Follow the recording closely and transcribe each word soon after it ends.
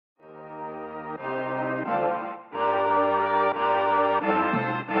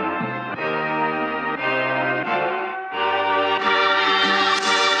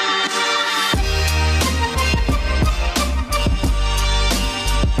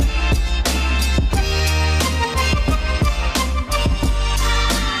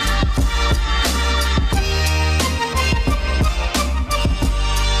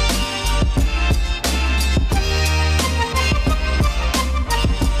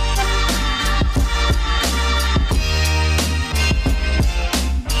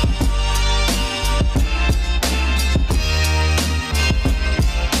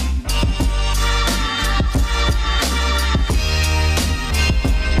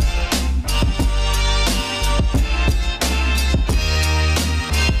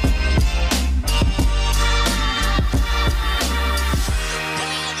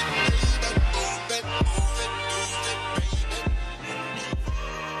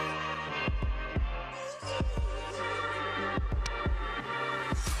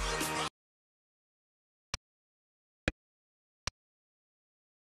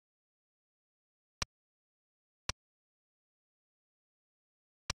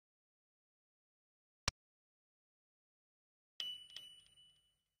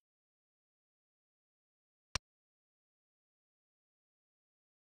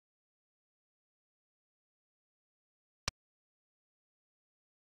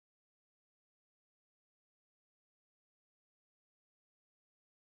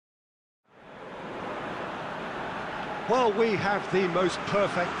Well, we have the most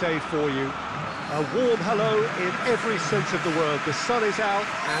perfect day for you. A warm hello in every sense of the word. The sun is out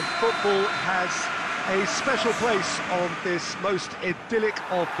and football has a special place on this most idyllic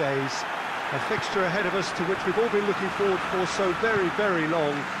of days. A fixture ahead of us to which we've all been looking forward for so very, very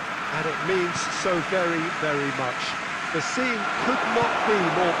long, and it means so very, very much. The scene could not be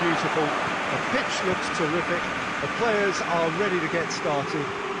more beautiful. The pitch looks terrific. The players are ready to get started,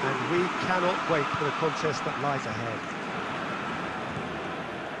 and we cannot wait for the contest that lies ahead.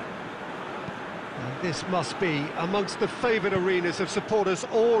 And this must be amongst the favoured arenas of supporters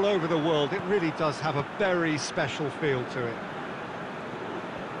all over the world. It really does have a very special feel to it.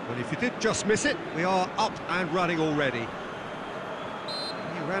 Well, if you did just miss it, we are up and running already.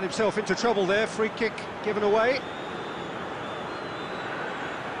 He ran himself into trouble there, free kick given away.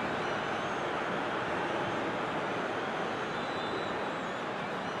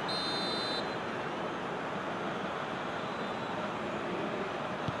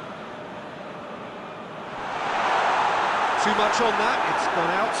 Too much on that, it's gone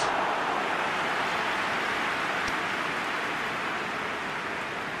out.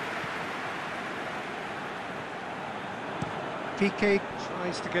 Piqué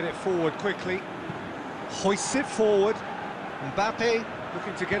tries to get it forward quickly. Hoists it forward. Mbappe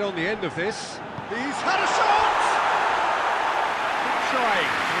looking to get on the end of this. He's had a shot! Good try.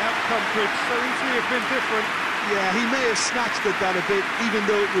 The outcome could so easily have been different. Yeah, he may have snatched at that a bit, even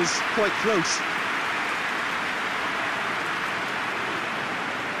though it was quite close.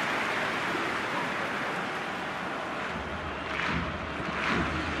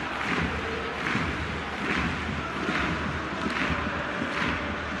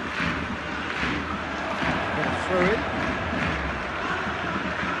 Throw in.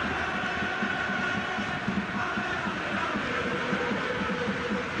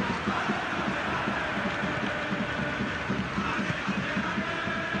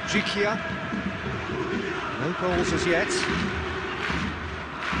 Gikia. No goals as yet.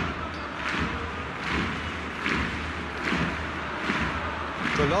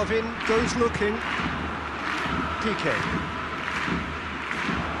 Golovin goes looking. Piqué.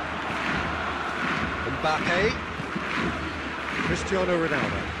 Mbappe. Cristiano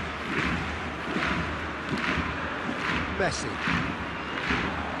Ronaldo. Messi.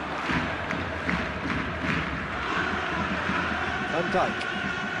 Van Dijk.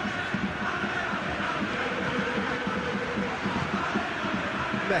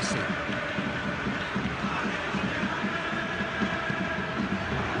 Messi.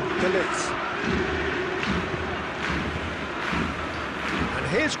 De Ligt. And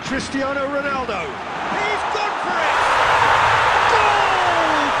here's Cristiano Ronaldo. He's gone for it!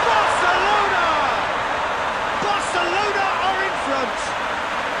 Goal! Barcelona! Barcelona are in front!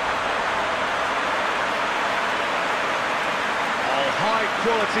 Oh, high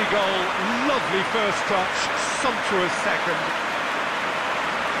quality goal, lovely first touch, sumptuous second.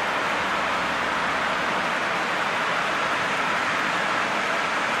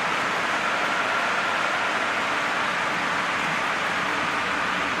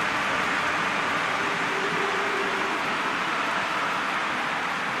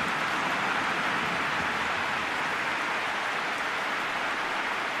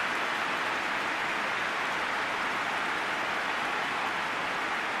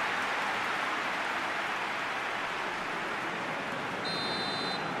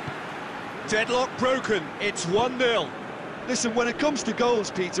 Deadlock broken, it's 1-0. Listen, when it comes to goals,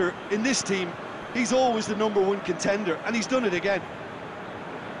 Peter, in this team, he's always the #1 contender, and he's done it again.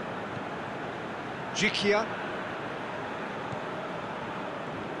 Gikia.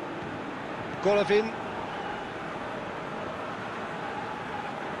 Golovin.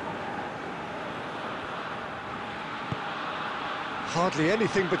 Hardly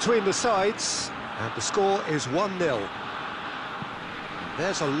anything between the sides, and the score is 1-0.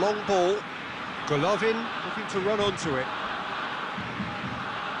 There's a long ball. Golovin looking to run onto it.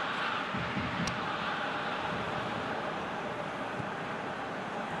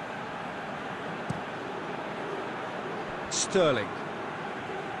 Sterling.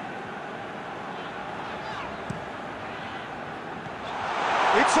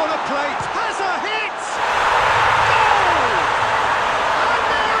 It's on a plate. Has a hit! Goal! And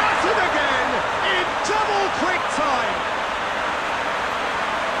they're at it again in double quick time.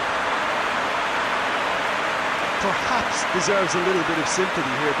 Perhaps deserves a little bit of sympathy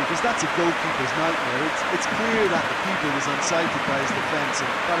here, because that's a goalkeeper's nightmare. It's clear that the keeper was unsighted by his defence,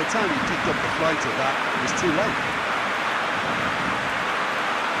 and by the time he picked up the flight of that, it was too late.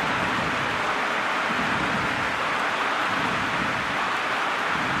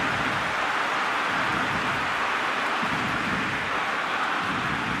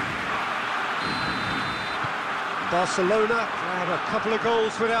 Barcelona have a couple of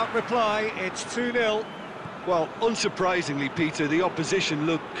goals without reply. It's 2-0. Well, unsurprisingly, Peter, the opposition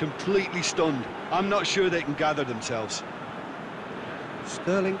look completely stunned. I'm not sure they can gather themselves.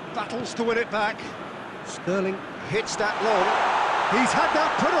 Sterling battles to win it back. Sterling hits that long. He's had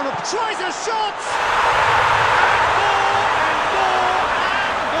that put on a... tries a shot! And more,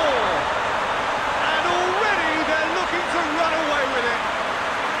 and more! And already they're looking to run away with it.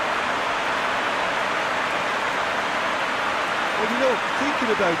 Well, you know, thinking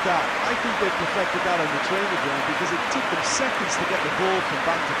about that, I think they perfected that on the training ground because it took them seconds to get the ball from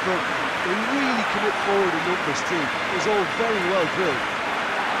back to front. They really commit forward in numbers too. It was all very well drilled.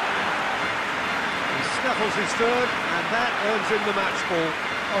 He snaffles his third, and that earns him the match ball.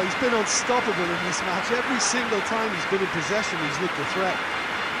 Oh, he's been unstoppable in this match. Every single time he's been in possession, he's looked a threat.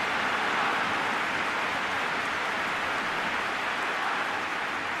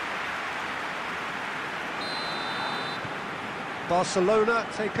 Barcelona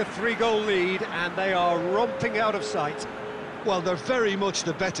take a 3-goal lead, and they are romping out of sight. Well, they're very much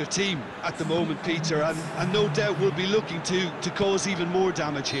the better team at the moment, Peter, and no doubt will be looking to cause even more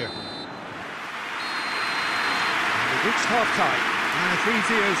damage here. We've reached half-time, and as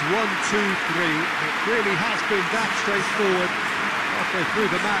easy as 1, 2, 3, it really has been that straightforward halfway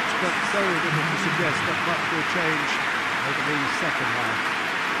through the match, but very little to suggest that much will change over the second half.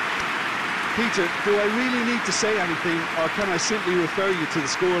 Peter, do I really need to say anything, or can I simply refer you to the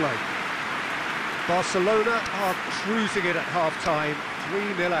scoreline? Barcelona are cruising it at half-time,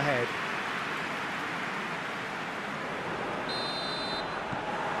 3-0 ahead.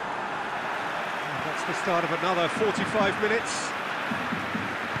 And that's the start of another 45 minutes.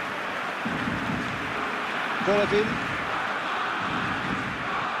 Golovin.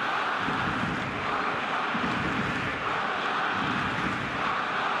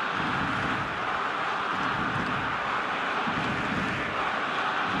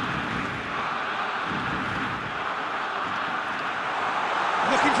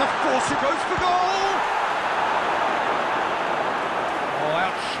 Looking to force it, goes for goal! Oh,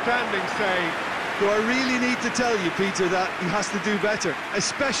 outstanding save. Do I really need to tell you, Peter, that he has to do better,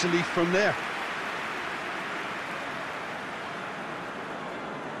 especially from there?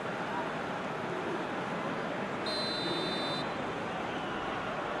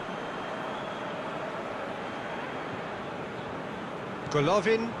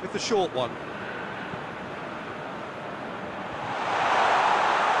 Golovin with the short one.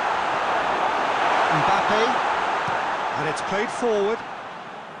 Mbappe, and it's played forward.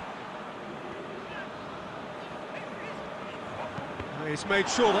 He's made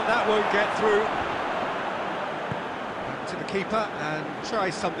sure that that won't get through. Back to the keeper and try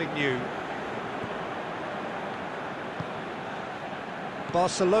something new.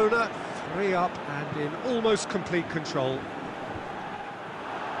 Barcelona 3 up and in almost complete control.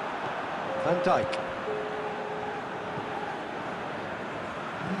 Van Dijk.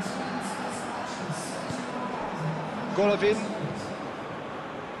 Golovin.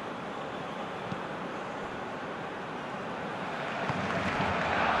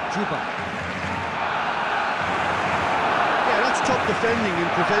 Juba. Yeah, that's top defending and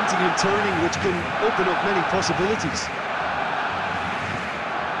preventing him turning, which can open up many possibilities.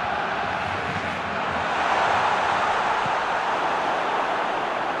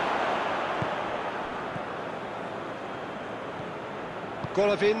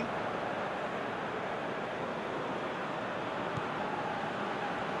 Golovin.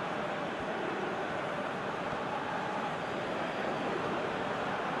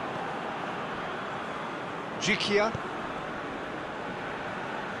 Jikia.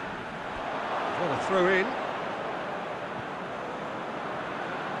 What a throw in.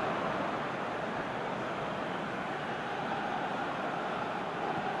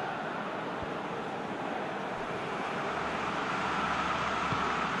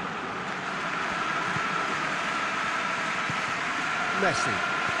 Messi.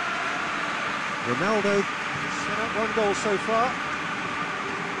 Ronaldo set up 1 goal so far.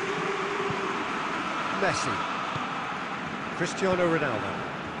 Messi. Cristiano Ronaldo.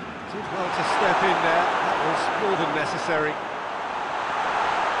 Did well to step in there. That was more than necessary.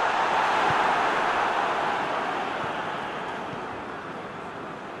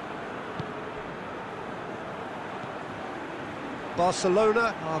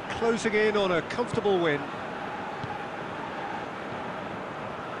 Barcelona are closing in on a comfortable win.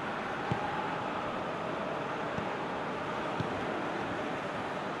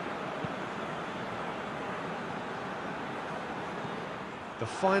 The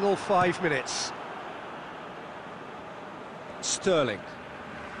final 5 minutes. Sterling.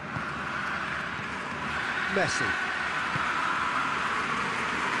 Messi.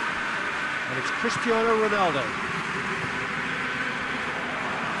 And it's Cristiano Ronaldo.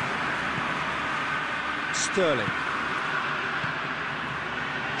 Sterling.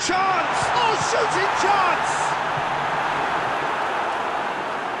 Chance! Oh, shooting chance!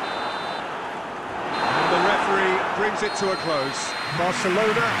 And the referee brings it to a close.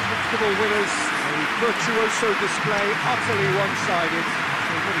 Barcelona, comfortable winners. A virtuoso display, utterly one-sided.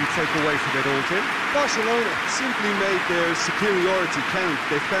 So what do you take away from it all, Jim? Barcelona simply made their superiority count.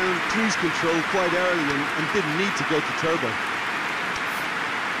 They found cruise control quite early and didn't need to go to turbo.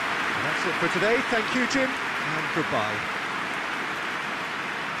 And that's it for today. Thank you, Jim, and goodbye.